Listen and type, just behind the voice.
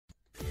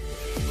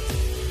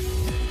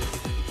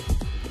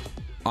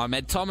I'm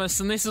Ed Thomas,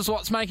 and this is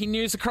what's making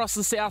news across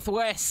the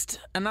southwest.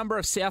 A number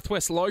of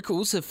southwest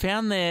locals have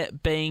found they're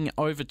being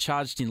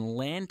overcharged in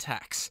land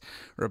tax.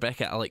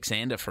 Rebecca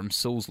Alexander from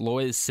Sewell's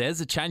Lawyers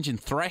says a change in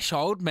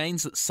threshold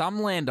means that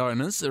some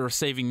landowners are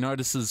receiving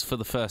notices for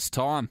the first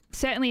time.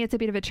 Certainly it's a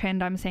bit of a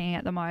trend I'm seeing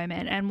at the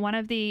moment, and one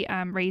of the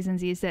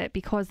reasons is that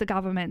because the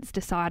government's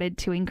decided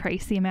to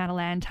increase the amount of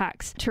land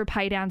tax to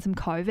repay down some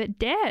COVID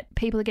debt,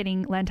 people are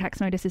getting land tax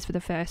notices for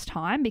the first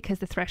time because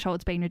the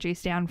threshold's been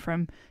reduced down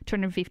from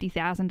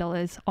 $250,000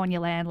 on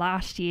your land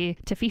last year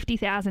to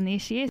 $50,000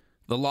 this year.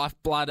 The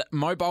Lifeblood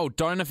mobile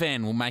donor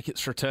van will make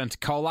its return to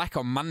Colac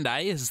on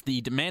Monday as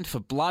the demand for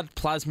blood,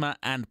 plasma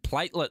and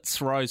platelets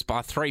rose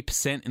by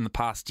 3% in the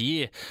past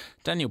year.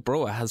 Daniel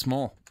Brewer has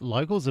more.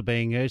 Locals are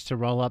being urged to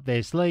roll up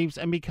their sleeves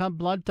and become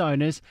blood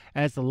donors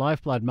as the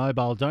Lifeblood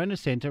Mobile Donor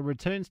Centre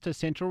returns to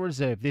Central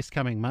Reserve this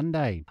coming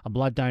Monday. A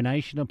blood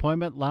donation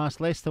appointment lasts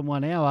less than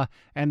 1 hour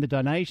and the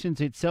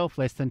donations itself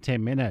less than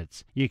 10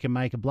 minutes. You can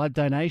make a blood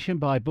donation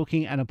by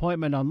booking an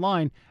appointment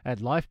online at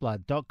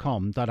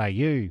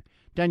lifeblood.com.au.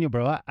 Daniel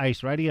Brewer,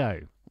 Ace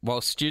Radio.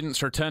 While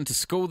students returned to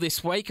school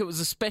this week, it was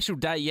a special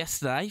day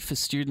yesterday for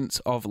students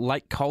of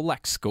Lake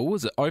Colac School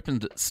as it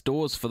opened its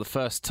doors for the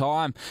first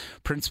time.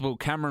 Principal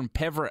Cameron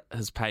Peverett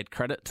has paid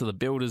credit to the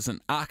builders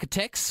and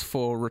architects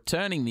for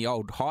returning the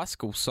old high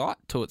school site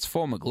to its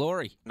former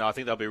glory. No, I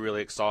think they'll be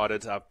really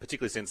excited,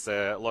 particularly since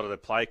a lot of the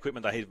play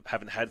equipment they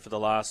haven't had for the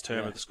last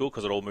term of the school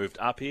because it all moved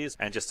up here.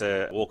 And just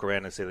to walk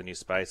around and see the new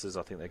spaces,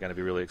 I think they're going to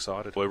be really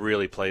excited. We're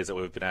really pleased that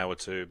we've been able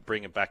to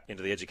bring it back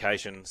into the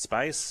education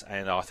space,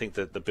 and I think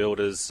that the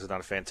builders has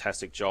done a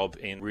fantastic job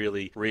in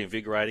really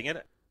reinvigorating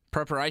it.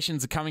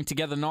 Preparations are coming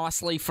together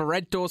nicely for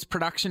Red Door's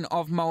production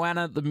of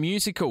Moana the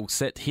Musical,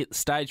 set to hit the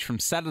stage from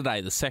Saturday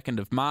the 2nd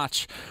of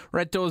March.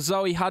 Red Door's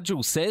Zoe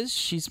Hudgell says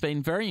she's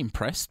been very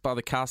impressed by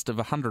the cast of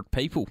 100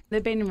 people.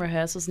 They've been in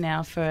rehearsals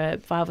now for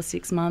 5 or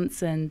 6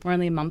 months and we're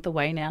only a month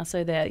away now,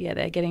 so they're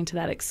getting to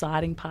that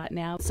exciting part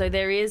now. So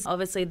there is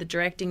obviously the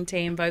directing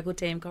team, vocal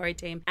team, choreo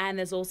team, and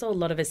there's also a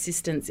lot of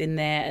assistants in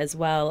there as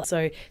well.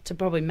 So to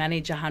probably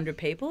manage 100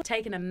 people,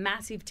 taken a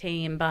massive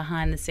team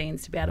behind the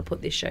scenes to be able to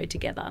put this show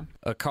together.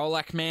 A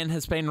Colac man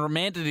has been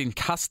remanded in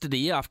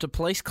custody after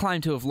police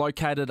claim to have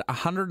located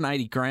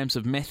 180 grams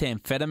of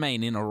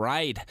methamphetamine in a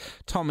raid.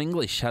 Tom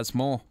English has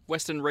more.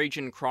 Western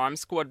Region Crime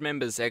Squad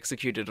members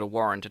executed a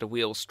warrant at a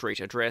Wheel Street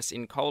address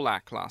in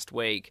Colac last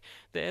week.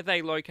 There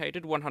they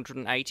located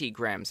 180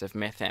 grams of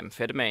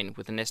methamphetamine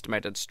with an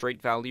estimated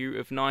street value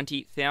of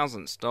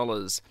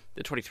 $90,000.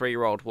 The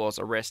 23-year-old was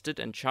arrested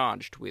and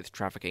charged with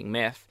trafficking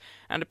meth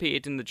and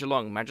appeared in the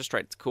Geelong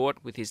Magistrates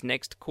Court with his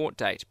next court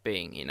date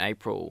being in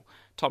April.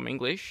 Tom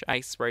English,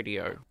 Ace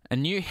Radio. A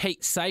new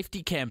heat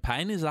safety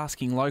campaign is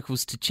asking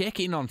locals to check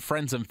in on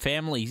friends and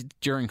family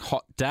during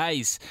hot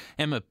days.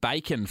 Emma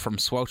Bacon from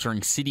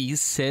Sweltering Cities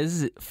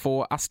says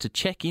for us to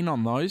check in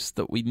on those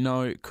that we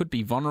know could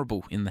be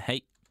vulnerable in the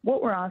heat.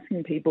 What we're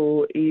asking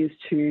people is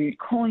to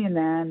call your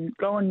nan,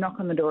 go and knock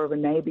on the door of a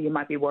neighbour you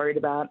might be worried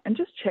about, and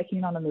just check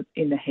in on them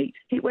in the heat.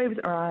 Heat waves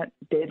are our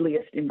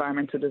deadliest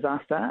environmental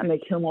disaster, and they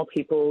kill more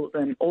people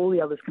than all the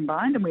others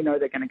combined, and we know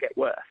they're going to get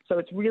worse. So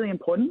it's really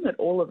important that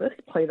all of us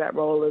play that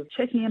role of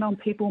checking in on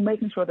people,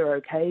 making sure they're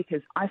okay,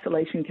 because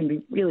isolation can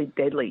be really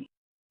deadly.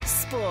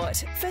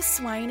 Sport for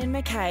Swain and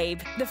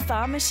McCabe, the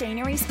farm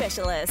machinery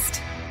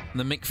specialist.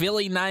 The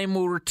McVilly name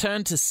will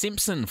return to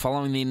Simpson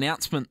following the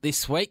announcement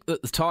this week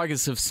that the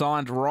Tigers have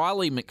signed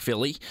Riley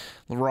McVilly.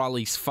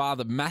 Riley's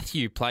father,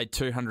 Matthew, played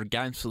 200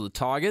 games for the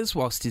Tigers,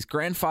 whilst his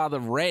grandfather,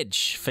 Reg,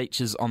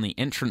 features on the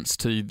entrance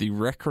to the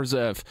rec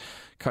reserve.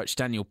 Coach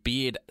Daniel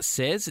Beard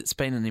says it's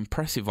been an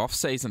impressive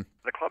off-season.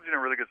 The club's in a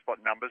really good spot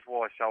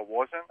numbers-wise, so it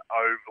wasn't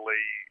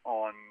overly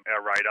on our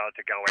radar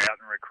to go out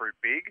and recruit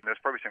big. There's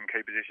probably some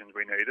key positions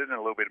we needed and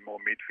a little bit more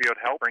midfield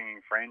help.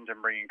 Bringing friends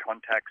and bringing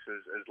contacts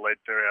has led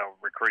to our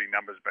recruiting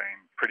numbers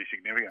being pretty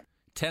significant.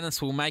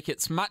 Tennis will make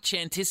its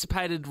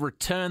much-anticipated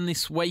return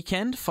this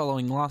weekend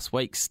following last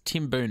week's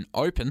Timboon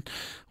Open.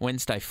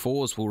 Wednesday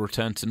fours will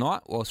return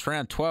tonight, whilst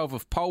round 12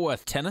 of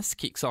Polworth Tennis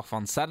kicks off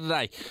on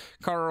Saturday.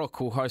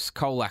 Cororook will host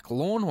Colac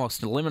Lawn,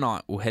 whilst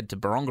Eliminite will head to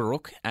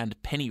Barongarook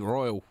and Penny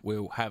Royal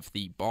will have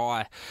the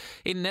bye.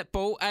 In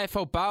netball,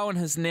 AFL Bowen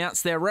has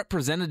announced their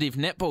representative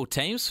netball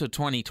teams for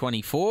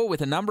 2024,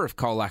 with a number of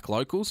Colac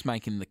locals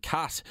making the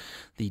cut.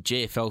 The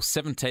GFL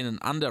 17 and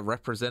under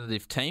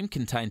representative team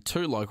contained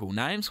 2 local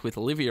names, with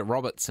Olivia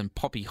Roberts and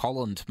Poppy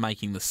Holland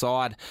making the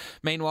side.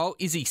 Meanwhile,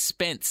 Izzy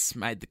Spence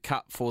made the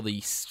cut for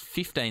the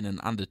 15 and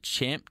under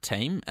champ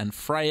team, and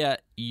Freya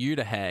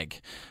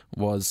Udahag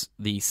was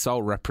the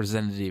sole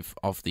representative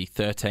of the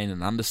 13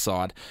 and under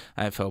side.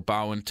 AFL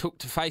Bowen took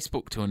to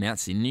Facebook to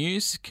announce the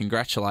news,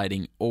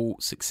 congratulating all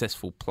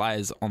successful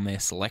players on their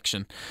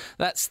selection.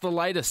 That's the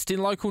latest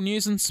in local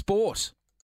news and sport.